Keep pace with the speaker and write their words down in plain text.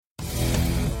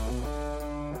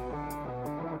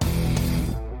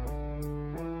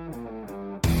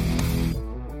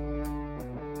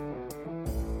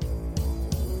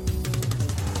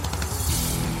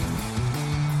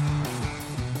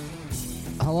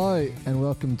Hello and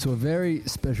welcome to a very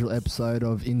special episode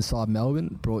of Inside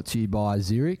Melbourne, brought to you by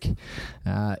Zurich. It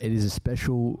is a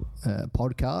special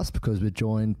podcast because we're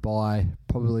joined by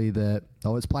probably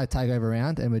let's play a takeover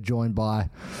round, and we're joined by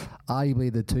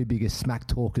arguably the two biggest smack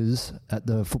talkers at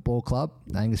the football club,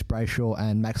 Angus, Brayshaw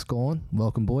and Max Gawn.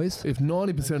 Welcome, boys. If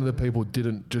 90% of the people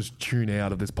didn't just tune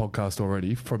out of this podcast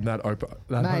already from that opening.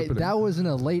 That was an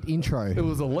elite intro. It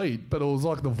was elite, but it was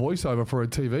like the voiceover for a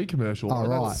TV commercial. Oh,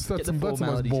 right. That's the most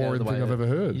boring thing I've ever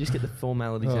heard. You just get the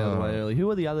formalities out of the way early. Who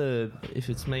are the other, if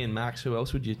it's me and Max, who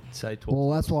else would you say talk? Well,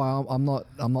 that's why I'm not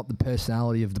the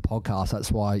personality of the podcast.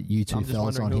 That's why you two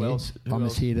fellas on here. I'm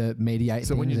just here to mediate.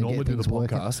 So when you normally do the podcast,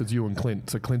 working. it's you and Clint.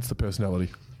 So Clint's the personality.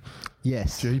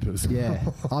 Yes. Jeepers. Yeah.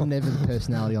 I'm never the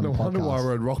personality on the podcast. No wonder why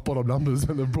we're at rock bottom numbers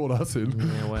and they've brought us in.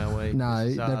 Yeah, well, no,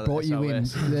 they brought you in.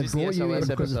 They brought you in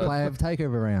because it's play of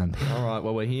takeover round. All right,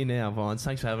 well, we're here now, Vines.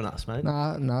 Thanks for having us, mate.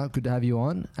 No, good to have you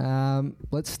on.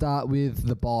 Let's start with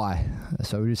the bye.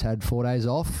 So we just had 4 days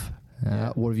off.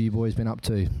 What have you boys been up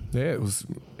to? Yeah, it was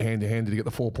handy to get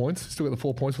the 4 points. Still get the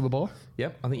 4 points for the bye?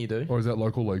 Yep, I think you do. Or is that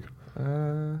local league?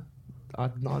 I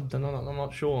don't know. I'm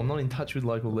not sure. I'm not in touch with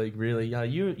local league really.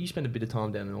 You spent a bit of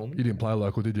time down in Ormond. You didn't play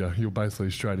local, did you? You were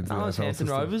basically straight into the I was AFL Hampton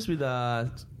system. Rovers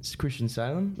with Christian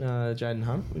Salem, Jaden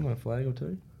Hunt. We won a flag or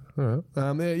two. All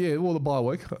right. Well, the bye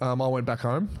week. I went back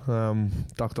home.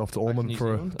 Ducked off to Ormond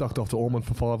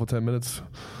for 5 or 10 minutes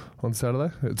on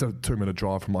Saturday. It's a 2-minute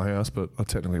drive from my house, but I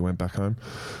technically went back home,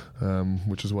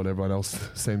 which is what everyone else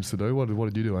seems to do. What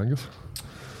did you do, Angus?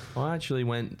 I actually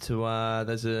went to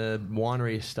there's a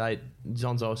winery estate,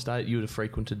 Zonzo Estate. You would have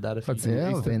frequented that if you.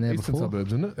 I've been there Eastern before.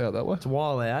 Suburbs, isn't it? Out that way. It's a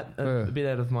while out, a bit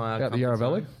out of my out the Yarra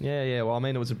Valley. Yeah. Well, I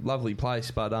mean, it was a lovely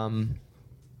place, but an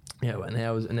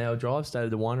hour drive. Stayed at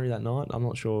the winery that night. I'm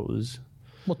not sure it was.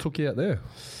 What took you out there?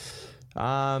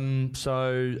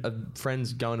 So a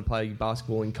friend's going to play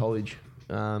basketball in college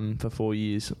for 4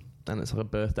 years, and it's like a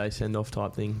birthday send off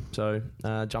type thing. So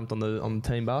jumped on the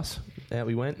team bus. Out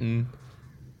we went, and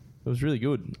it was really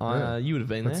good. You would have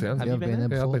been there. Have you been there?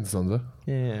 before? Yeah, I've been to Zonzo.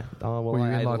 Yeah. Oh, well, Were you I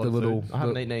in ate like a lot the of little- food. I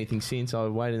haven't eaten anything since. I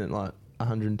weighed in at like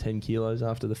 110 kilos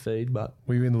after the feed, but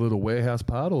Were you in the little warehouse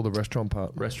part or the restaurant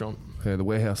part? restaurant. Yeah, the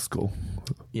warehouse school.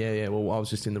 Yeah. Well, I was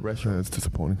just in the Yeah, restaurant. it's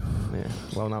disappointing. Yeah.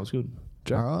 Well, no, it was good.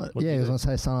 Jack? All right. What Yeah, did I you was do? going to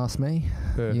say, son asked me.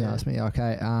 Yeah. You asked me.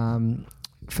 Okay.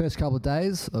 First couple of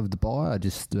days of the bye, I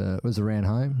just was around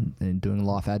home and doing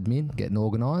life admin, getting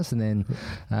organised, and then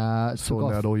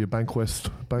Sorting out all your Bank West.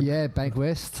 Bank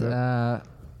West.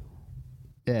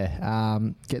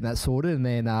 Getting that sorted, and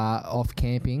then off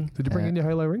camping. Did you bring in your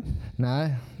Halo ring?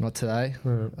 No, not today.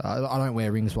 Yeah. I don't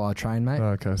wear rings while I train, mate.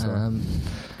 Oh, okay, sorry.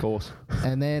 Of course.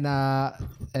 And then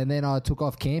I took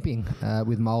off camping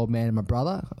with my old man and my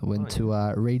brother. I went to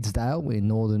Reedsdale in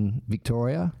northern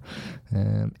Victoria.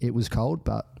 It was cold,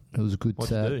 but it was good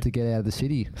What'd you do? to get out of the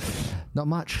city. Not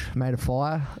much. Made a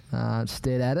fire,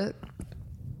 stared at it,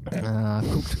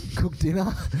 cooked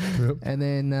dinner, Yep. and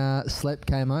then slept.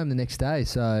 Came home the next day.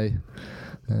 So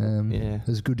it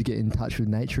was good to get in touch with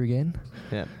nature again.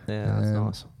 Yeah. That's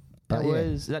nice. but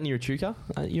Is that near Echuca?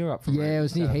 You're up from Yeah, it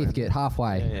was near Heathgate,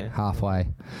 halfway. Yeah. Halfway.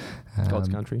 God's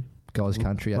country. God's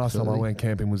country, Last time I absolutely. went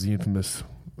camping was the infamous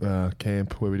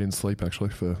camp where we didn't sleep actually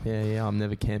for. Yeah. I'm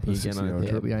never camping The again. 60 hour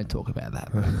Yeah, we don't talk about that.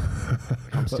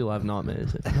 I still have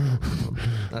nightmares.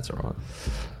 That's all right.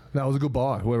 No, it was a good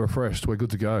buy. We're refreshed. We're good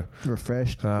to go.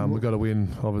 Refreshed. We've got to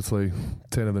win, obviously,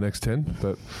 10 of the next 10,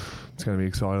 but it's going to be an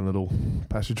exciting little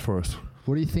passage for us.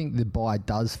 What do you think the buy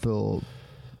does for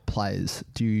players?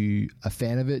 Do you a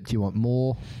fan of it? Do you want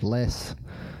more, less?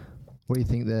 What do you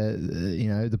think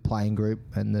the playing group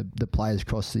and the players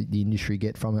across the industry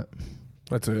get from it?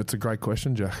 It's a great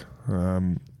question, Jack.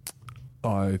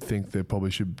 I think there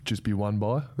probably should just be one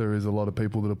buy. There is a lot of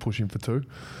people that are pushing for two.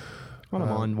 I don't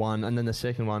mind one, and then the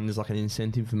second one is like an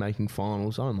incentive for making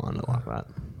finals. I don't mind it like that.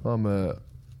 I'm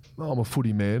a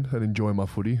footy man and enjoy my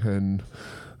footy, and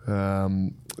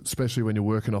especially when you're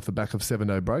working off the back of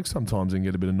 7-day breaks, sometimes it can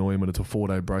get a bit annoying when it's a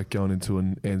 4-day break going into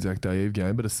an Anzac Day Eve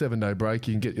game. But a 7-day break,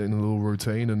 you can get in a little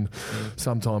routine, and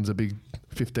sometimes a big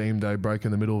 15-day break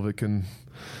in the middle of it can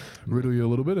riddle you a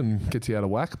little bit and gets you out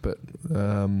of whack. But it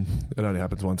only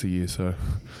happens once a year, so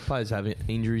Players have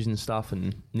injuries and stuff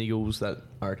and niggles that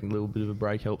I reckon a little bit of a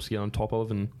break helps get on top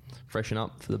of and freshen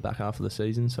up for the back half of the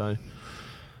season. So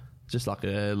just like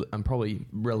and probably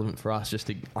relevant for us, just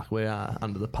to like we're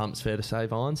under the pumps, fair to say,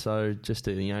 Vine. So just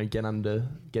to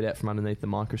get out from underneath the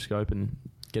microscope and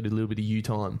get a little bit of U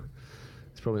time.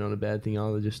 It's probably not a bad thing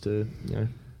either, just to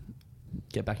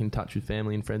get back in touch with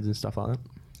family and friends and stuff like that.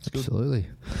 Absolutely.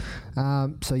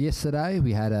 So yesterday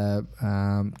we had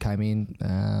came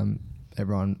in,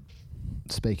 everyone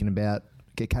speaking about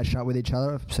catching up with each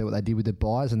other, see what they did with the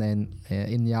buys, and then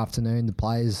in the afternoon, the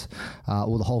players,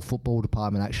 or the whole football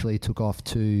department actually took off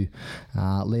to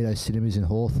Lido Cinemas in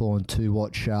Hawthorn to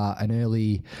watch an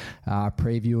early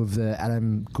preview of the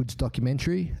Adam Goods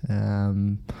documentary.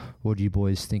 What do you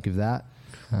boys think of that?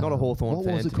 Not a Hawthorn fan.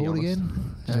 What was it called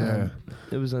again?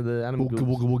 It was the Adam Goods.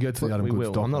 We'll get to the Adam Goods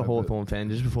doc. I'm not a Hawthorn fan,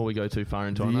 just before we go too far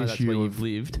into it. I know that's where you've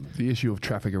lived. The issue of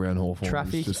traffic around Hawthorn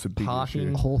is just a big parking.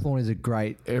 issue. Hawthorn is a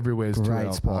great... Everywhere's 2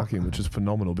 hour parking, which is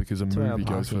phenomenal because a movie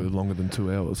goes for longer than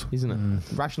 2 hours. Isn't it?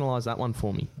 Rationalise that one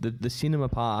for me. The cinema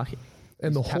park...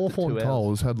 And the Hawthorn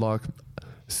Coles had like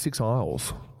 6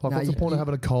 aisles. Like, what's the point of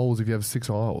having a Coles if you have 6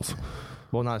 aisles?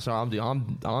 Well, no, sorry,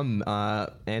 I'm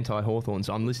anti-Hawthorn,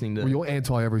 so I'm listening to... Well, you're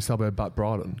anti every suburb but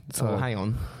Brighton. So hang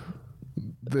on.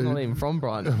 I'm not even from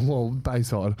Brighton. Well,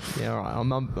 Bayside. Yeah, all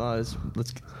right.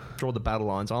 Let's draw the battle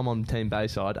lines. I'm on Team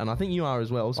Bayside, and I think you are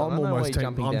as well. So I'm almost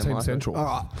Team Central. All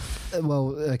right.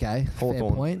 Well, okay. Hawthorn.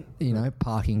 Fair point. You know,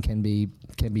 parking can be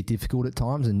difficult at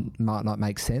times and might not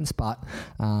make sense, but...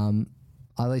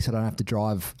 at least I don't have to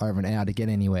drive over an hour to get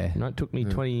anywhere. No, it took me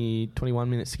 21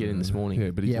 minutes to get in this morning. Yeah,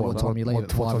 but what time you leave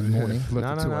at 5 in the morning? No,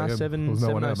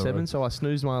 7:07. So I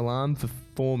snoozed my alarm for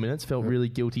 4 minutes, felt really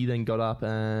guilty, then got up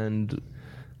and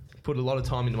put a lot of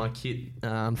time into my kit.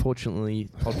 Unfortunately,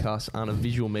 podcasts aren't a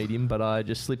visual medium, but I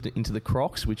just slipped it into the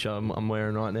Crocs, which I'm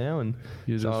wearing right now, and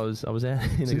so I was out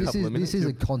in a couple of minutes. This is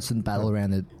a constant battle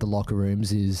around the locker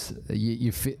rooms. Is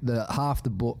you fit half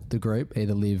the group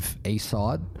either live east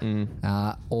side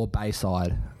or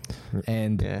Bayside.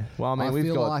 And yeah, well, I mean,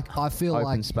 we've got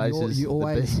open spaces, you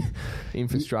always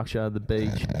infrastructure, the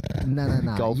beach, no,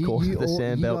 golf course, the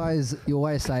sandbelt. You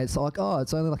always say it's like,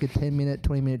 it's only like a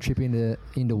 20-minute trip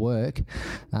into work,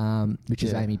 which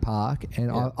is Amy Park,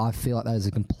 and I feel like that is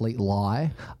a complete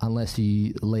lie unless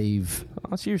you leave.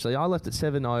 Oh, seriously, I left at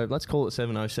 7:00. Let's call it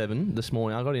 7:07 this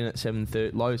morning. I got in at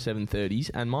 7:30, low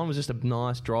 7:30s, and mine was just a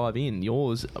nice drive in.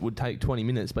 Yours would take 20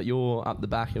 minutes, but you're up the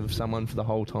back of someone for the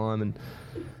whole time, and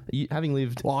having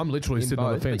lived... Well, I'm literally sitting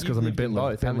on the fence because I'm in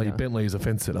Bentley. Bentley is a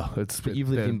fence sitter. But you've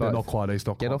lived in both. They're not quite east,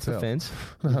 not quite south. Get off the fence.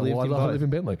 Well, I live in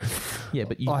Bentley. Yeah,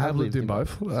 but I have lived in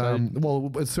both.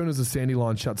 Well, as soon as the Sandy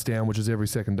line shuts down, which is every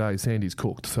second day, Sandy's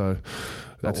cooked. So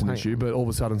that's an issue. But all of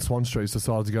a sudden, Swan Street's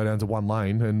decided to go down to one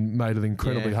lane and made it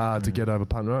incredibly hard to get over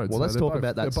Punt Road. Well, let's talk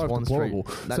about that Swan Street.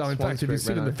 So, in fact, if you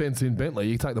sit in the fence in Bentley,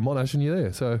 you take the Monash and you're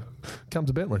there. So come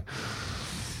to Bentley.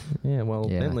 Yeah, well,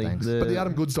 Bentley. But the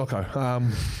Adam Goods doco.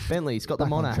 Bentley's got the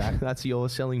Monash. That's your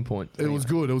selling point. It was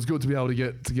good. It was good to be able to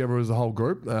get together as a whole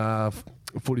group.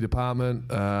 Footy department,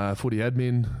 footy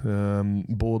admin,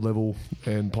 board level,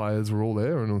 and players were all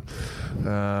there. And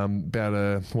about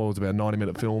a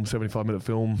 90-minute film, 75-minute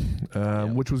film,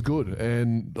 which was good.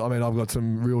 And I mean, I've got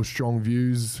some real strong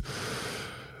views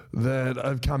that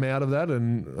have come out of that,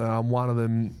 and one of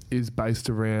them is based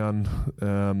around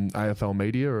AFL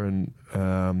media, and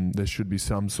there should be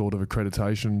some sort of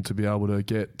accreditation to be able to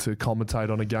get to commentate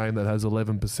on a game that has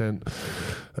 11%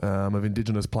 of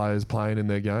Indigenous players playing in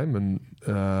their game, and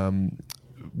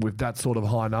with that sort of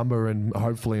high number, and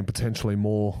hopefully and potentially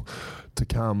more to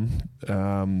come,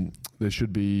 there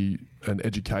should be an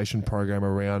education program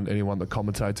around anyone that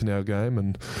commentates in our game.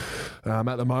 And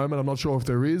at the moment, I'm not sure if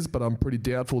there is, but I'm pretty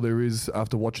doubtful there is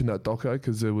after watching that doco,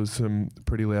 because there was some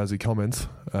pretty lousy comments.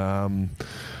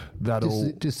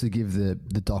 Just to give the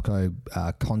doco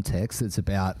context, it's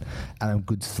about Adam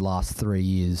Goods' last 3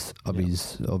 years of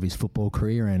his football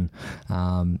career, and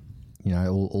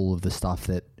all of the stuff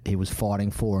that he was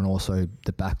fighting for, and also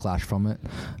the backlash from it.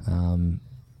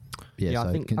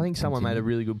 I think someone made a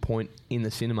really good point in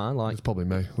the cinema. Like, it's probably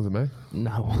me. Was it me?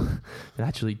 No, it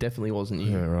actually definitely wasn't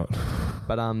you. Yeah, right.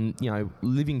 But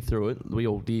living through it, we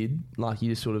all did. Like, you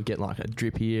just sort of get like a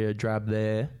drip here, a drab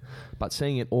there. But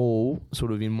seeing it all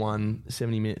sort of in one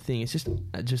 70-minute thing, it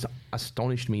just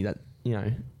astonished me that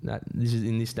that this is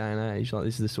in this day and age. Like,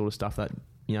 this is the sort of stuff that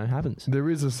happens. There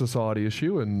is a society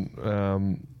issue,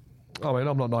 and. I mean,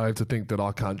 I'm not naive to think that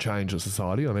I can't change a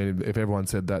society. I mean, if everyone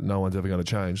said that, no one's ever going to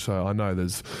change. So I know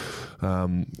there's,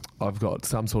 I've got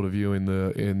some sort of view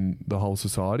in the whole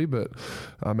society. But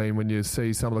I mean, when you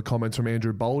see some of the comments from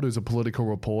Andrew Bold, who's a political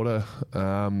reporter,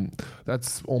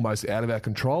 that's almost out of our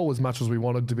control, as much as we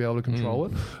wanted to be able to control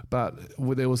it. But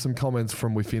there was some comments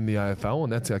from within the AFL,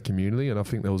 and that's our community. And I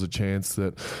think there was a chance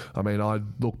that, I mean, I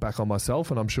look back on myself,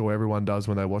 and I'm sure everyone does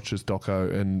when they watch this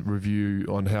doco and review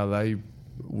on how they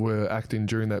were acting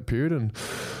during that period, and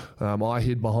I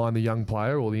hid behind the young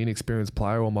player or the inexperienced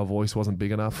player, or my voice wasn't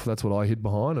big enough. That's what I hid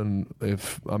behind, and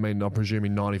I'm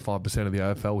presuming 95% of the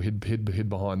AFL hid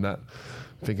behind that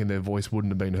thinking their voice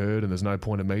wouldn't have been heard, and there's no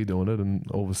point in me doing it, and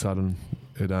all of a sudden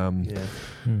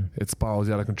it spirals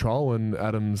out of control, and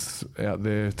Adam's out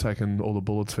there taking all the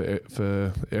bullets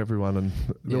for everyone. And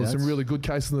there was some really good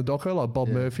cases in the doco, like Bob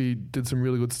Murphy did some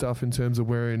really good stuff in terms of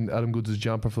wearing Adam Goods'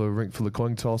 jumper for the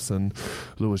coin toss, and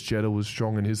Lewis Jetta was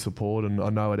strong in his support. And I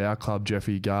know at our club,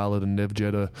 Jeffy Garlett and Nev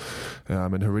Jetta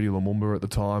and Haridi Lumumba at the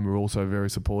time were also very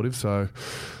supportive. So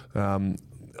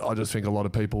I just think a lot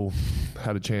of people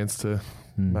had a chance to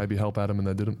maybe help Adam, and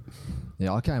they didn't.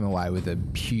 Yeah, I came away with a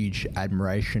huge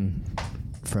admiration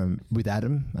with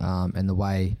Adam and the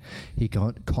way he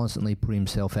constantly put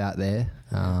himself out there.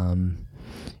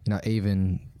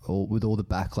 Even with all the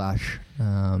backlash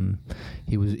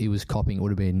he was copying, it would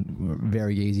have been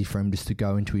very easy for him just to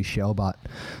go into his shell. But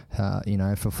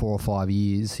for 4 or 5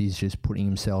 years, he's just putting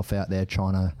himself out there,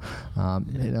 trying to.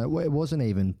 It wasn't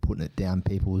even putting it down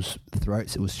people's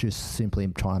throats. It was just simply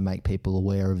trying to make people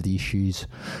aware of the issues.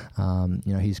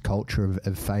 His culture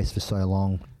of face for so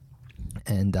long.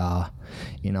 And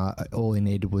all he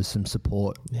needed was some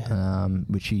support,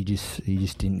 which he just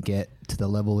didn't get to the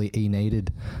level he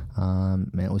needed.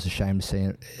 It was a shame to see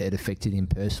it affected him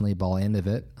personally by the end of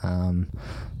it.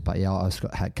 But yeah,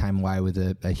 came away with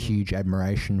a huge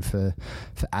admiration for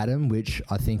Adam, which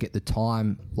I think at the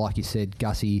time, like you said,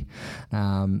 Gussie,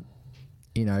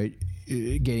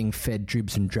 getting fed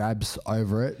dribs and drabs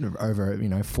over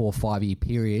 4 or 5 year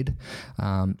period,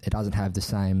 it doesn't have the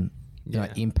same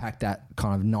impact that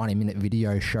kind of 90-minute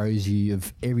video shows you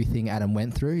of everything Adam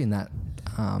went through in that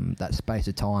space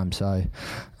of time. So,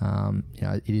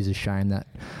 it is a shame that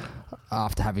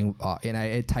after having,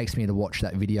 it takes me to watch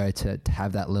that video to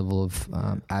have that level of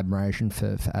admiration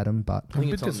for Adam. But I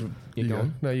think it's on. You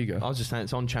go. No, you go. I was just saying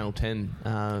it's on Channel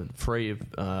 10, free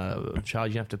of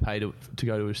charge. You have to pay to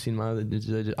go to a cinema. I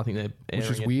think they're airing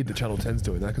which is weird that Channel 10's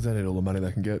doing that because they need all the money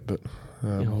they can get. But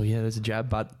there's a jab,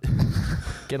 but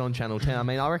get on Channel 10. I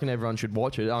mean, I reckon everyone should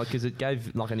watch it because it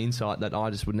gave like an insight that I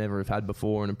just would never have had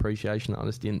before, and appreciation that I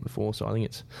just didn't before. So I think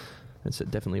it's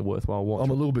definitely a worthwhile watch.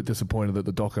 I'm a little bit disappointed that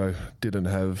the doco didn't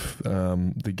have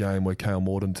the game where Cale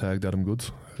Morton tagged Adam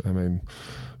Goods. I mean,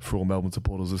 for all Melbourne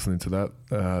supporters listening to that,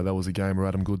 that was a game where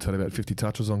Adam Goods had about 50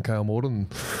 touches on Cale Morton.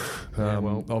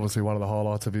 Obviously one of the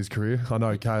highlights of his career. I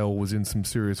know Cale was in some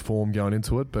serious form going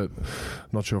into it, but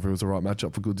not sure if it was the right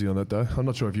matchup for Goodsy on that day. I'm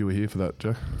not sure if you were here for that,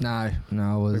 Jack. No,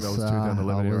 I was. I think that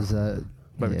was 2011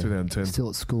 maybe 2010. Still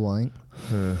at school, I think.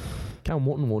 Yeah. Cal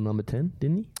Morton wore number 10,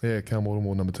 didn't he? Yeah, Cal Morton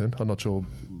wore number 10. I'm not sure.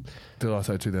 Did I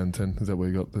say 2010? Is that where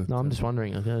you got the... No, I'm just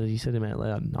wondering. You said him out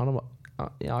loud. I don't know.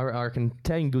 I reckon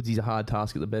tagging Goodsy's a hard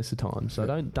task at the best of times, so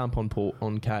don't dump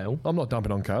on Cale. I'm not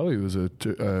dumping on Cale. He was a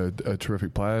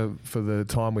terrific player for the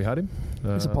time we had him.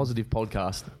 It's a positive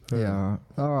podcast. Yeah.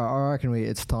 All right. I reckon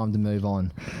it's time to move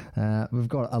on. We've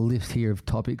got a list here of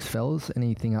topics, fellas.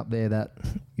 Anything up there that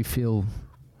you feel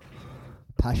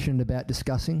passionate about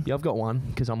discussing? Yeah, I've got one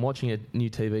because I'm watching a new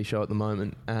TV show at the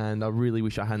moment, and I really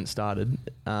wish I hadn't started.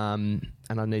 And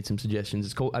I need some suggestions.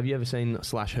 It's called. Have you ever seen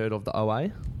 / heard of the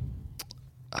OA?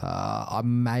 I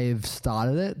may have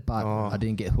started it, but I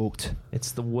didn't get hooked.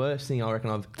 It's the worst thing I reckon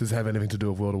I've... Does it have anything to do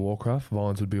with World of Warcraft?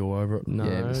 Vines would be all over it.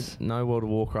 No, no World of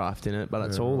Warcraft in it, but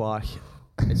it's all like...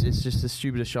 It's just the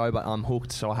stupidest show, but I'm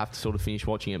hooked, so I have to sort of finish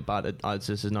watching it, but it's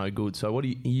just no good. So what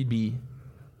do you'd be...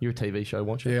 You're a TV show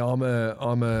watcher? Yeah,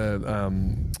 I'm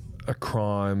a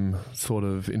crime, sort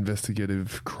of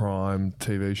investigative crime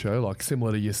TV show, like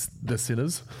similar to The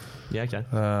Sinners. Yeah, okay.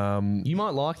 You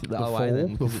might like the OA Fall.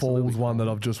 then. The Fall's one that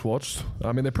I've just watched.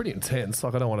 I mean, they're pretty intense.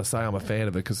 Like, I don't want to say I'm a fan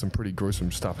of it because some pretty gruesome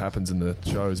stuff happens in the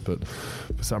shows, but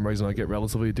for some reason I get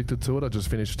relatively addicted to it. I just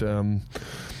finished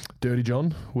Dirty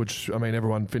John, which, I mean,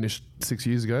 everyone finished 6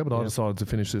 years ago, but I decided to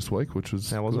finish this week, which was...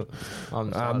 How was it?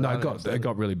 It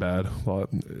got really bad. Like,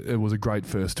 it was a great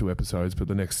first 2 episodes, but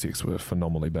the next 6 were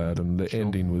phenomenally bad, and the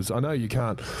ending was... I know you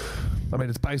can't... I mean,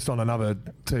 it's based on another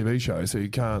TV show, so you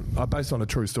can't... based on a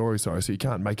true story, sorry, so you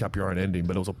can't make up your own ending,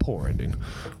 but it was a poor ending.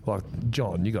 Like,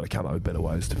 John, you got to come up with better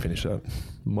ways to finish that.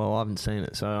 Well, I haven't seen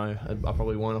it, so I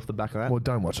probably won't off the back of that. Well,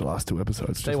 don't watch the last 2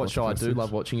 episodes. Tell you what show I do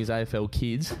love watching is AFL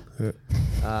Kids. Yeah.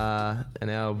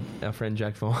 And our friend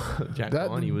Jack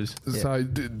Gawny was... So,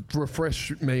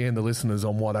 refresh me and the listeners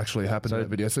on what actually happened in that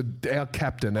video. So, our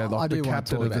captain, the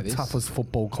captain of the toughest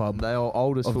football club. They are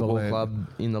oldest football club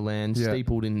in the land,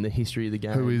 steepled in the history of the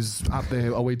game. Who is up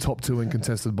there? Are we top 2 in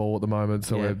contested ball at the moment?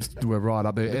 So we're right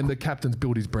up there. And the captain's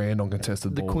built his brand on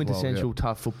contested ball. The quintessential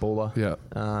tough footballer. Yeah.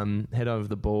 Head over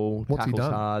the ball. What's he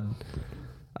done? Hard.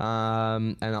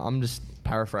 And I'm just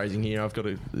paraphrasing here. I've got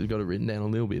it written down a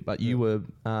little bit. But you were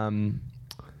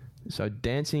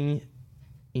dancing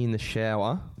in the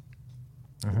shower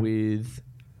with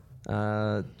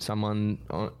someone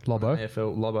on Lobbo.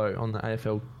 Lobbo on the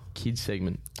AFL kids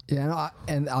segment. Yeah,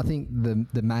 and I think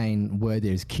the main word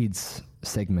there is kids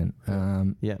segment.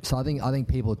 Yeah. So I think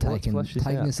people are taking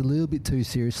this a little bit too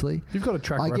seriously. You've got a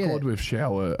track record with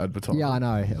shower advertising. Yeah, I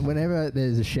know. Whenever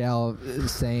there's a shower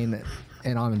scene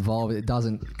and I'm involved, it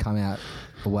doesn't come out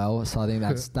well. So I think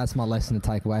that's my lesson to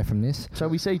take away from this. So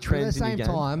we see trends in the game. But at the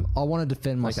same time, I want to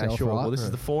defend myself. Okay, sure. Right? Well, this is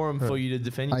the forum for you to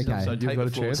defend yourself. Okay. So You've take got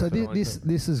the a floor. chance. So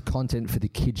this is content for the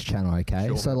kids channel. Okay,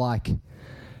 Sure. so like.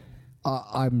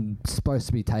 I'm supposed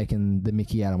to be taking the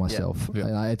mickey out of myself. Yep.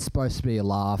 It's supposed to be a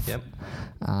laugh. Yep.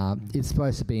 It's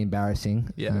supposed to be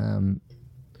embarrassing. Yeah.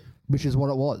 Which is what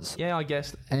it was. Yeah, I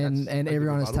guess. And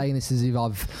everyone is taking this as if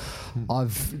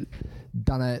I've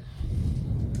done it.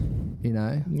 You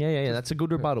know. Yeah. That's a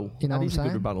good rebuttal. You know that what is I'm a good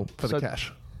saying? rebuttal For the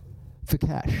cash. For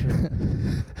cash.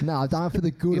 No, I've done it for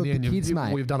the good of the kids,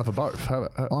 mate. We've done it for both.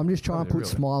 I'm just trying to put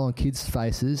smile on kids'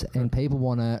 faces, and people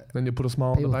want to. Then you put a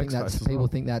smile on the bank's face. People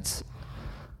think that's.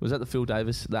 Was that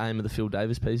the aim of the Phil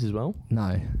Davis piece as well?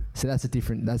 No. So that's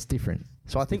different.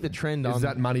 So I think the trend is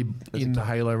that money in the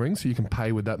Halo ring, so you can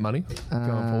pay with that money going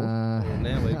forward. Well,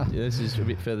 now this is a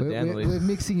bit further down the list. We're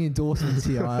mixing endorsements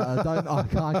here. I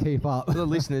can't keep up. For the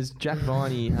listeners, Jack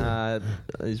Viney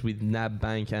is with NAB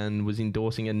Bank and was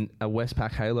endorsing a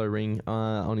Westpac Halo ring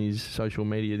on his social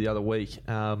media the other week.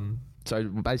 So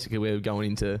basically, we're going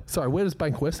into. Sorry, where does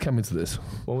Bank West come into this?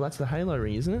 Well, that's the Halo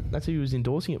ring, isn't it? That's who he was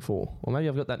endorsing it for. Or maybe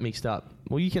I've got that mixed up.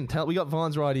 Well, you can tell. We got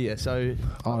Vines right here. So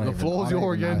the floor's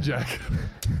yours again, Jack.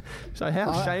 So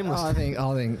how shameless? I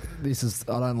think this is.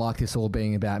 I don't like this all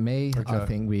being about me. Okay. I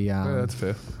think we. Yeah, that's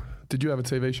fair. Did you have a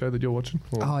TV show that you're watching?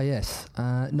 Or? Oh yes.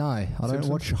 No, I don't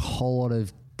watch a whole lot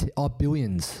of.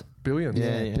 Billions. Billions.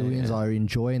 Yeah, Billions. Yeah. I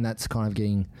enjoy, and that's kind of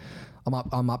getting.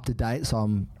 I'm up to date, so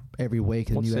I'm. Every week,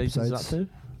 the new episodes. What season's up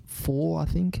to? 4, I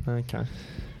think. Okay.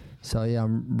 So yeah,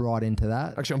 I'm right into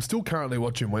that. Actually, I'm still currently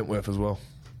watching Wentworth as well,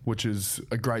 which is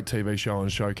a great TV show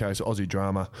and showcase Aussie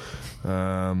drama.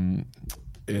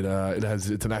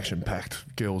 It's an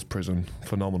action-packed girls' prison,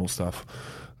 phenomenal stuff.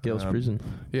 Girls' prison.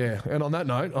 Yeah, and on that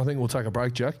note, I think we'll take a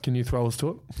break. Jack, can you throw us to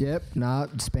it? Yep. No,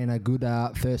 it's been a good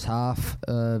first half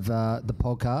of the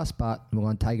podcast, but we're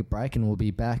going to take a break and we'll be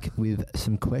back with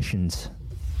some questions.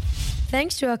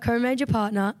 Thanks to our co-major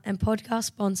partner and podcast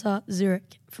sponsor,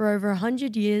 Zurich. For over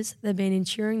 100 years, they've been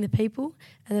ensuring the people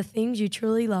and the things you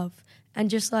truly love. And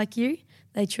just like you,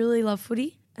 they truly love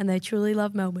footy and they truly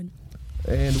love Melbourne.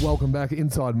 And welcome back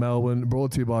Inside Melbourne,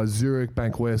 brought to you by Zurich,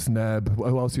 Bank West, NAB.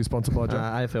 Who else are you sponsored by,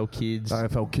 Jack? AFL Kids.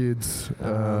 AFL Kids.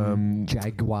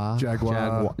 Jaguar.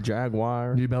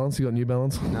 New Balance. You got New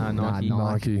Balance? No, Nike.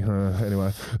 Nike.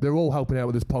 Anyway, they're all helping out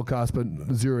with this podcast, but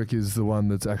Zurich is the one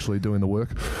that's actually doing the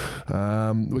work.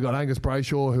 We got Angus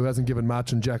Brayshaw, who hasn't given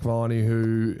much, and Jack Viney,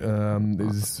 who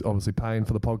is obviously paying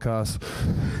for the podcast.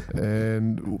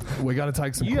 And we're going to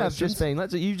take some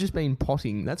questions. You've just been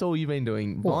potting. That's all you've been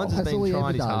doing. Vines has been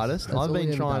trying his hardest. I've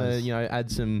been trying to, add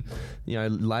some,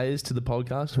 layers to the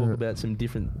podcast, talk about some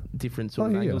different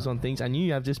sort of angles on things, and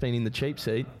you have just been in the cheap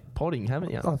seat potting,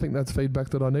 haven't you? I think that's feedback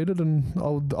that I needed, and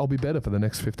I'll be better for the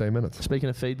next 15 minutes. Speaking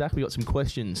of feedback, we got some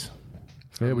questions.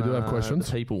 Yeah, we do have questions.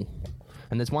 The people,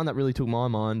 and there's one that really took my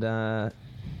mind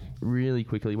really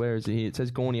quickly. Where is it here? It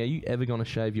says, Gawny, are you ever going to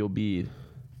shave your beard?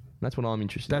 That's what I'm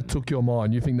interested in. That took your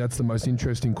mind. You think that's the most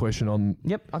interesting question on...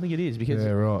 Yep, I think it is, because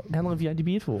how long have you had your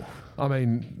beard for? I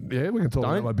mean, yeah, we can talk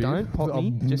about my beard. Don't pop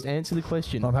me. Just answer the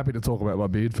question. I'm happy to talk about my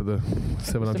beard for the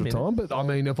 700th time, but I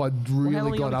mean, if I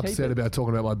really got upset about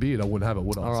talking about my beard, I wouldn't have it,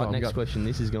 would I? All right, next question.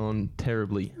 This has gone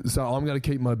terribly. So I'm going to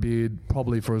keep my beard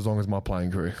probably for as long as my playing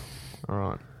career. All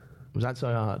right. Was that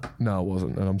so hard? No, it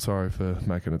wasn't, and I'm sorry for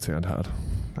making it sound hard.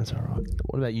 That's all right.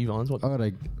 What about you, Vines? What?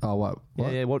 What?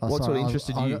 Yeah, what sort of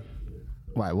interested you?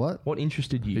 Wait, what? What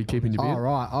interested you? Are you keeping your beard? Oh,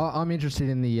 right. I'm interested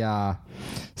in the...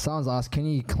 someone's asked, can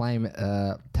you claim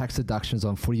tax deductions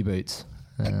on footy boots?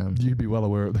 You'd be well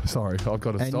aware of this. Sorry, I've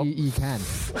got to stop. You can.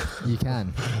 You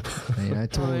can.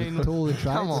 Tool the trade.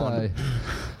 Come on.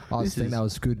 So I just think that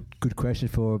was a good question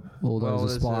for all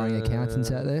those aspiring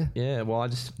accountants out there. Yeah, well, I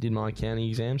just did my accounting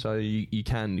exam, so you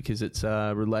can, because it's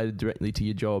related directly to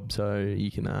your job, so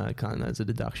you can claim that as a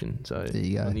deduction. So there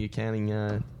you go. On the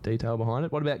accounting detail behind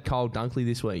it. What about Kyle Dunkley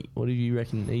this week? What do you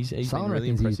reckon? He's been really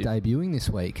impressive. He's debuting this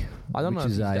week. I don't know if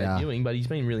he's debuting, but he's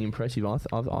been really impressive, I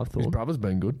thought. His brother's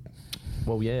been good.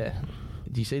 Well, yeah.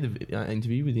 Do you see the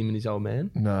interview with him and his old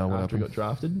man? No, after he got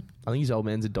drafted? I think his old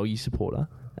man's a doggy supporter.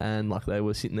 And they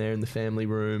were sitting there in the family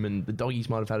room, and the doggies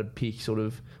might have had a pick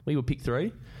we were pick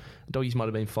 3. The doggies might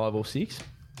have been 5 or 6.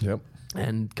 Yep.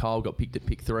 And Kyle got picked at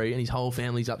pick 3, and his whole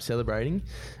family's up celebrating,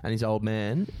 and his old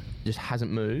man just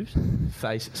hasn't moved,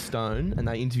 face stone. And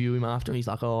they interview him after, and he's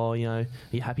like, "Oh, you know, are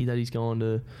you happy that he's gone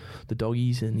to the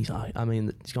Doggies?" And he's like,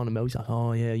 he's gone to Melbourne. He's like,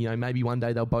 "Oh yeah, you know, maybe one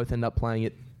day they'll both end up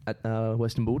playing at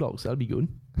Western Bulldogs. That'd be good."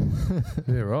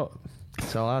 Yeah, right.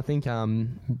 So I think,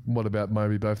 What about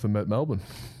maybe both of them at Melbourne?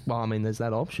 well, I mean, there's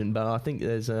that option, but I think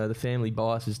there's the family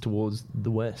bias is towards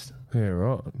the West. Yeah,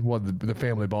 right. Well, the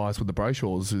family bias with the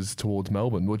Brayshaws is towards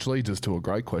Melbourne, which leads us to a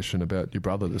great question about your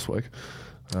brother this week.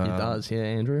 It does, yeah,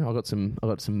 Andrew. I got some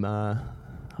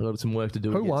work to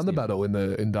do. Who won against the him. battle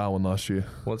in Darwin last year?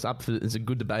 Well, there's a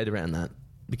good debate around that,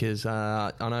 because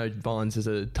I know Vines is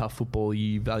a tough footballer.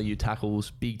 You value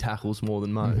tackles, big tackles more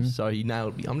than most. So he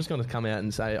nailed me. I'm just going to come out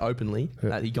and say openly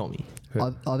that he got me.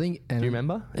 Yeah. I think. Do you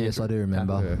remember? Yes, I do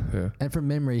remember. Yeah. And from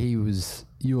memory,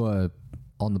 you were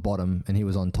on the bottom and he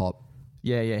was on top.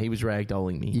 Yeah, he was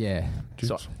ragdolling me. Yeah.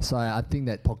 Jeez. So I think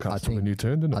that Podcast took a new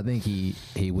turn, didn't it? I think he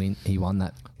won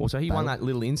that. Well, so he won battle. that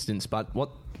little instance, but what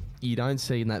you don't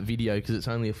see in that video, because it's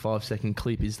only a 5-second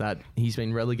clip, is that he's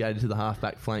been relegated to the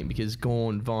halfback flank because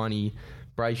Gawn, Viney,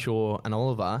 Brayshaw and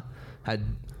Oliver had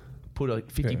put a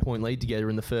 50-point lead together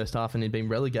in the first half and had been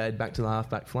relegated back to the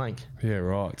halfback flank. Yeah,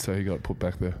 right. So he got put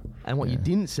back there. And what you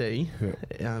didn't see,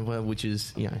 Yeah. which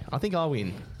is, you know, I think I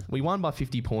win. We won by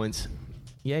 50 points.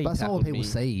 Yeah, he But that's not what tackled people me.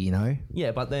 see, you know.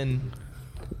 Yeah, but then,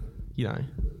 you know,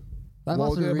 That Well,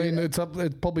 must have I mean, really- it's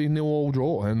probably 0-0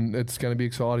 draw, and it's going to be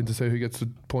exciting to see who gets the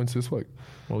points this week.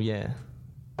 well, yeah,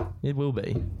 it will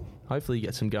be. Hopefully he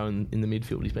gets some going in the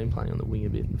midfield. He's been playing on the wing a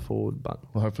bit and forward, but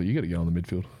Well, hopefully you get to go in the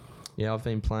midfield, yeah, I've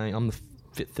been playing. I'm the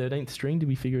 13th string. Did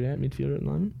we figure it out, midfielder at the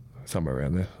moment? somewhere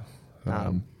around there.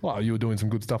 Well, you were doing some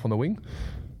good stuff on the wing.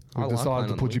 I We've like decided playing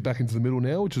to on put the you wing. back into the middle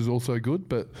now, which is also good.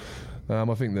 But I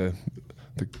think the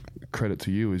credit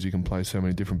to you is you can play so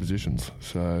many different positions.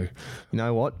 So You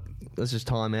know what? Let's just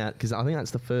time out, because I think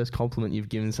that's the first compliment you've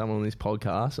given someone on this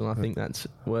podcast, and I think that's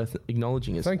worth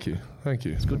acknowledging. thank you.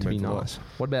 It's good to be nice.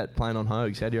 What about playing on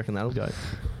Hogs? How do you reckon that'll go?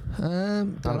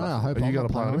 Don't know. I hope Are you I'm gonna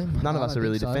not play playing him? him. None of I us don't are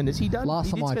really think so. defenders. He did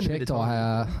Last time I spend a bit checked, of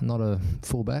time. not a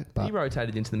fullback, but He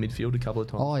rotated into the midfield a couple of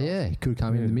times. oh yeah, he could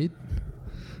come in the mid.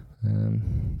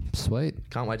 Sweet.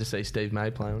 Can't wait to see Steve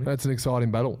May play on him. That's an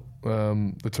exciting battle.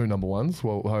 The two number ones.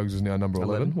 Well, Hogs is now number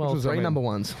 11. Well, which is, three I mean, number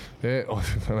ones. Yeah,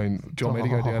 I mean, do you want me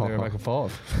to go down there and make a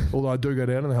 5? Although I do go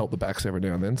down and help the backs every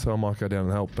now and then, so I might go down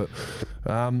and help. But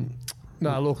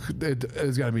no, look,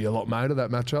 there's going to be a lot made of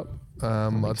that matchup.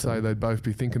 I'd say they'd both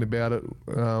be thinking about it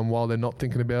while they're not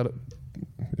thinking about it,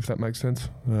 if that makes sense.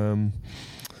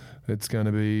 It's going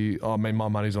to be... I mean, my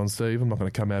money's on Steve. I'm not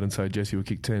going to come out and say Jesse will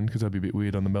kick 10 because that'd be a bit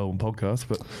weird on the Melbourne podcast.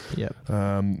 But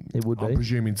It would be. I'm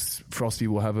presuming Frosty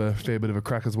will have a fair bit of a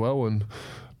crack as well, and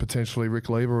potentially Rick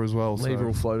Lever as well. Lever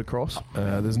will float across.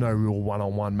 There's no real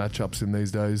one-on-one matchups in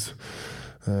these days,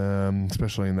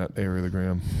 especially in that area of the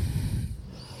ground.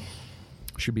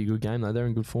 Should be a good game, though. They're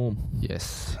in good form.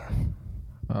 Yes.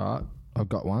 All right, I've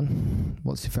got one.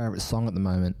 What's your favourite song at the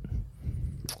moment?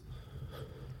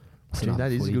 That's Gee, enough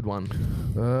that is a footy. good one.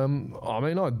 I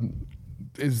mean,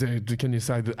 can you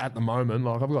say that at the moment?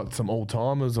 Like, I've got some old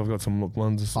timers. I've got some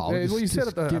ones. Oh, yeah, just, well, you said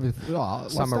just it. give it.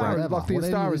 Summer whatever, Rain. Like the whatever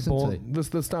Star you is listen Born.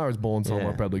 The Star is Born song Yeah.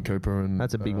 by Bradley Cooper, and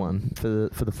That's a big one for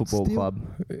the football Still? club.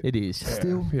 It is.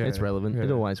 Still? Yeah, It's relevant. yeah.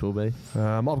 It always will be.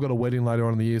 I've got a wedding later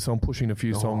on in the year, so I'm pushing a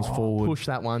few songs forward. Push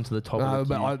that one to the top No, of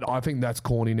the queue. but I think that's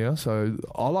corny now. So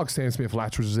I like Sam Smith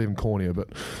Latch, which is even cornier. But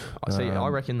See, I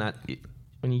reckon that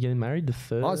when you're getting married, the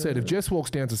third... I said if Jess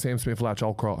walks down to Sam Smith Latch,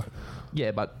 I'll cry.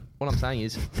 Yeah, but what I'm saying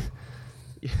is...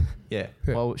 Yeah.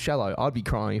 Well, Shallow. I'd be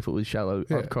crying if it was Shallow.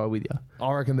 Yeah. I'd cry with you.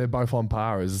 I reckon they're both on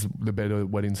par as the better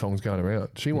wedding songs going around.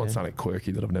 She wants something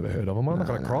quirky that I've never heard of. I'm not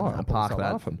going to cry. I'll Park start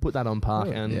that. laughing. Put that on park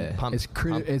Yeah. and Yeah, pump.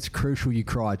 it's crucial you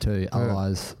cry too.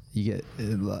 Otherwise, you get.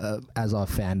 As I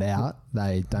found out,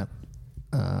 they don't.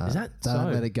 Is that they don't so?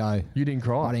 let it go. You didn't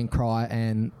cry? I didn't cry,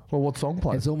 and Well, what song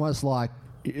plays? it's almost like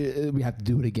we have to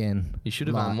do it again. You should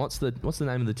have. Like- What's the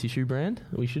name of the tissue brand?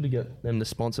 We should have got them to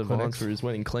sponsor Vines Kleenex. for his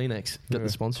wedding. Kleenex. Got Yeah. the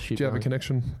sponsorship. Do you have a going.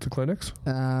 connection to Kleenex?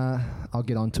 I'll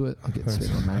get onto it. I'll get to speak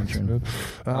to my manager. and-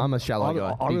 I'm a Shallow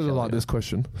guy. I Big really Shallow like guy. this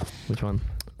question. Which one?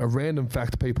 A random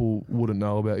fact people wouldn't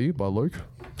know about you by Luke.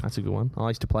 That's a good one. I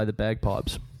used to play the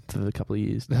bagpipes for a couple of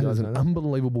years. Did you That guys is know an that?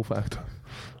 unbelievable fact.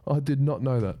 I did not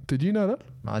know that. Did you know that?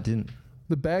 I didn't.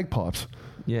 The bagpipes.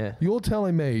 Yeah. You're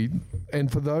telling me, and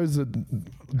for those that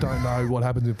don't know what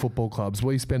happens in football clubs,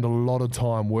 we spend a lot of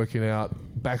time working out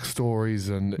backstories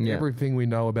and Yeah. everything we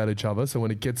know about each other. So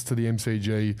when it gets to the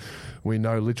MCG, we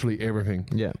know literally everything.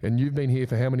 Yeah. And you've been here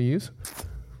for how many years?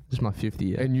 Just my 50,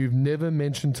 yeah. And you've never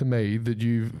mentioned to me that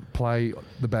you play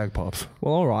the bagpipes.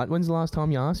 Well, all right. When's the last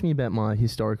time you asked me about my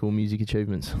historical music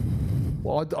achievements?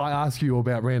 Well, I ask you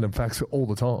about random facts all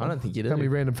the time. I don't think you do. How many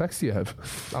random facts do you have?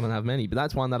 I don't have many, but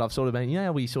that's one that I've sort of been.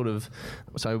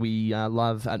 We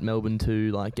love at Melbourne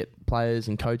to like get players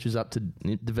and coaches up to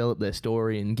develop their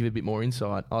story and give a bit more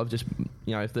insight. I've just,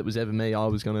 if that was ever me,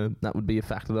 that would be a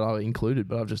factor that I included,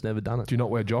 but I've just never done it. Do you not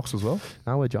wear jocks as well?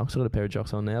 I wear jocks. I've got a pair of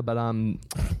jocks on now, but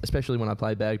especially when I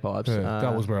play bagpipes. Yeah,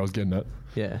 that was where I was getting at.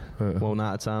 Yeah. Well,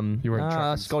 no, it's You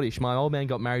were Scottish. My old man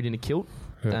got married in a kilt.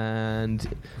 Yeah.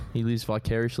 And he lives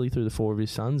vicariously through the 4 of his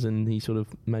sons, and he sort of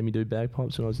made me do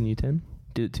bagpipes when I was in year 10.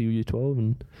 Did it to year 12.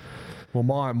 And well,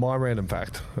 my random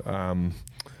fact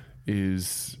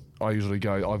is I usually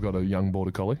go, I've got a young border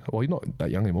collie. Well, he's not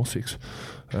that young anymore, 6.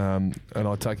 And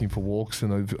I take him for walks,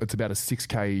 and it's about a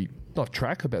 6K, not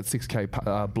track, about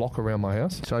 6K block around my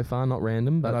house. So far, not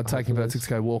random. But and I take him for that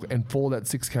 6K walk, and for that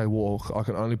 6K walk, I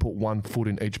can only put 1 foot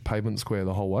in each pavement square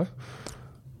the whole way.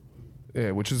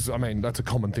 Yeah, which is, that's a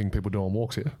common thing people do on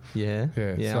walks here. Yeah,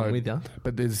 so, I'm with you.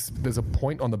 But there's a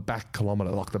point on the back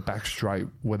kilometre, like the back straight,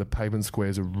 where the pavement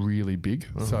squares are really big.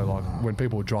 So, like, when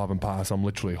people are driving past, I'm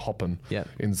literally hopping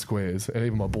in squares. And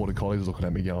even my border collies are looking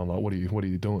at me going, like, what are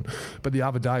you doing? But the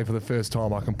other day, for the first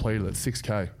time, I completed it,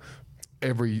 6K.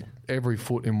 Every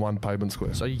foot in 1 pavement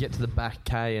square. So you get to the back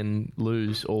K and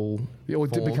lose all. Yeah, well,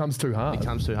 it becomes too hard.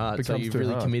 So you've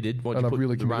really committed. And I've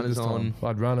really committed runners on. I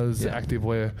had runners, active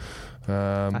wear.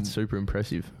 That's super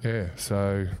impressive. Yeah.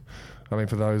 So,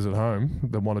 for those at home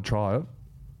that want to try it,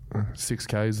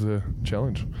 6K is the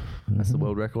challenge. That's the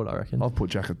world record, I reckon. I've put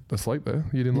Jack asleep there.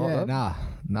 You didn't like that?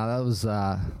 Nah, that was.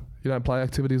 You don't play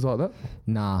activities like that?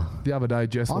 Nah. The other day,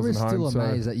 Jess wasn't home. I'm still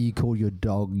amazed that you called your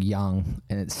dog young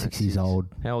and it's 6 years old.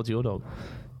 How old's your dog?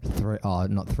 3. Oh,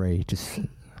 not 3. Just.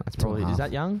 That's probably. Is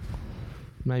that young?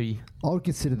 Maybe. I would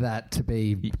consider that to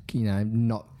be,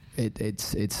 not.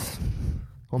 It's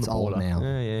on the border old now.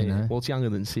 Yeah. Well, it's younger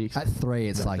than 6. At 3,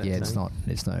 it's like it's not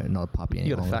a puppy anymore.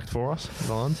 You got a fact for us,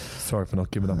 Vines? Sorry for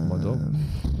not giving up on my dog.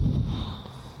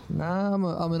 Nah,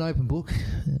 I'm an open book.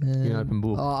 You're an open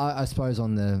book. I suppose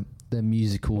on the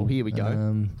musical. Well, here we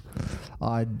go.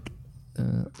 I'd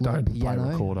don't play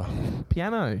recorder.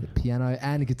 Piano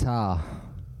and guitar.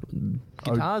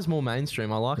 Guitar's more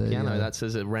mainstream. I like piano. That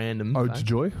says a random. Ode to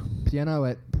Joy. Piano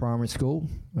at primary school,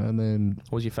 and then.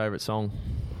 What was your favourite song?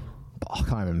 I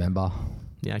can't even remember.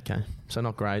 Yeah, okay. So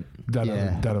not great. Don't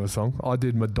have a song. I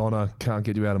did Madonna, Can't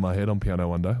Get You Out of My Head on piano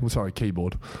one day. Well, sorry,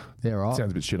 keyboard. Yeah, right.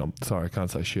 Sounds a bit shit. I'm sorry, I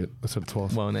can't say shit. I said it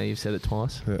twice. Well, now you've said it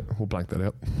twice. Yeah, we'll blank that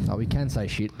out. Oh, we can say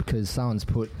shit because someone's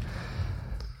put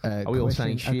Are we all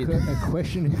saying shit? A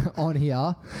question on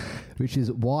here, which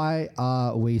is why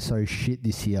are we so shit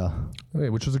this year? Yeah,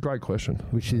 which is a great question.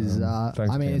 Which is,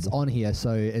 thanks, it's on here,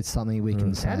 so it's something we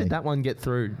can say. How did that one get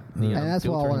through? And that's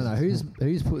what I want to know.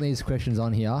 Who's putting these questions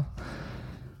on here?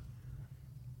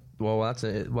 Well, that's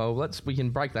it. Well, we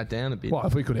can break that down a bit. Well,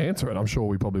 if we could answer it, I'm sure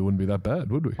we probably wouldn't be that bad,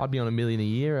 would we? I'd be on $1 million a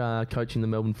year coaching the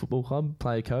Melbourne Football Club,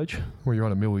 player coach. Well, you're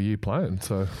on $1 million a year playing,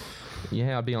 so.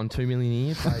 Yeah, I'd be on $2 million a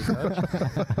year, player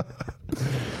coach.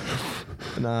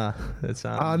 Nah, it's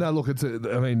no. Look,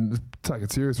 take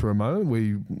it serious for a moment.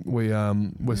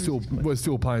 We're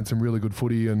still playing some really good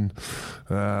footy, and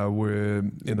we're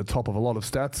in the top of a lot of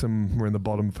stats, and we're in the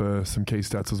bottom for some key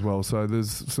stats as well. So there's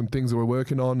some things that we're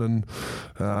working on,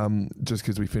 and just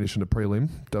because we finish in a prelim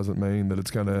doesn't mean that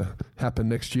it's going to happen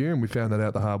next year. And we found that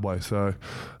out the hard way. So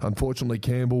unfortunately,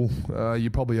 Campbell, you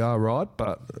probably are right,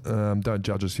 but don't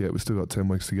judge us yet. We've still got 10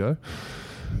 weeks to go.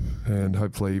 And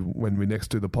hopefully when we next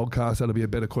do the podcast, that'll be a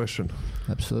better question.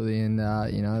 Absolutely. And,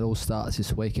 it all starts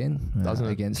this weekend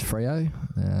against Freo.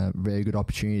 Very good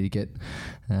opportunity to get,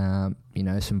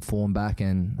 some form back,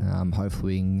 and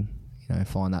hopefully we can,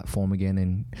 find that form again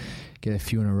and get a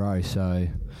few in a row. So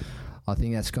I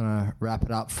think that's going to wrap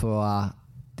it up for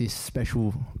this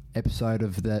special episode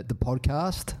of the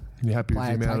podcast. You happy with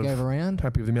the amount Takeover round?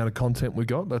 Happy with the amount of content we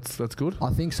got? That's good.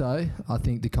 I think so. I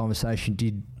think the conversation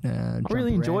did. I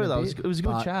really enjoyed it. It was a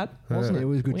good chat, wasn't it? It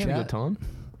was a good chat. We had a good time.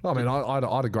 I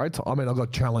had a great time. I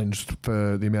got challenged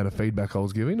for the amount of feedback I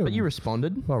was giving. But you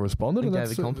responded. I responded. And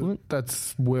gave a compliment.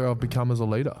 That's where I've become as a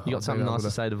leader. You got something nice to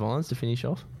say to Vines to finish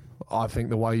off? I think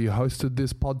the way you hosted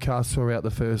this podcast throughout the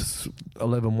first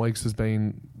 11 weeks has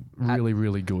been really,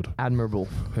 really good. Admirable.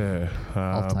 Yeah.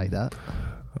 I'll take that.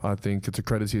 I think it's a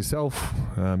credit to yourself,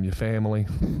 your family,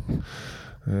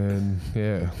 and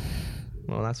yeah.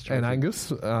 Well, that's true. And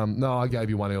Angus. No, I gave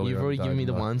you one earlier. You've already given me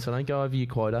the one, so don't go over your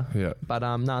quota. Yeah. But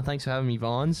thanks for having me,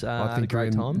 Vines. I think had a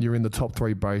great time. You're in the top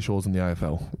 3 Brayshaws in the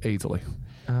AFL, easily.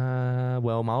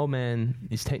 Well, my old man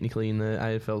is technically in the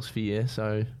AFL sphere,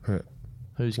 so Yeah.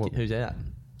 who's out?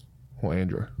 Well,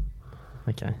 Andrew.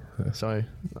 Okay, so I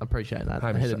appreciate that.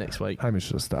 Ahead of next week. Hamish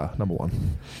is a star, number one.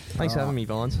 Thanks for having me,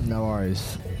 Vines. No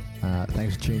worries.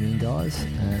 Thanks for tuning in, guys.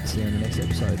 See you in the next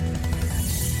episode.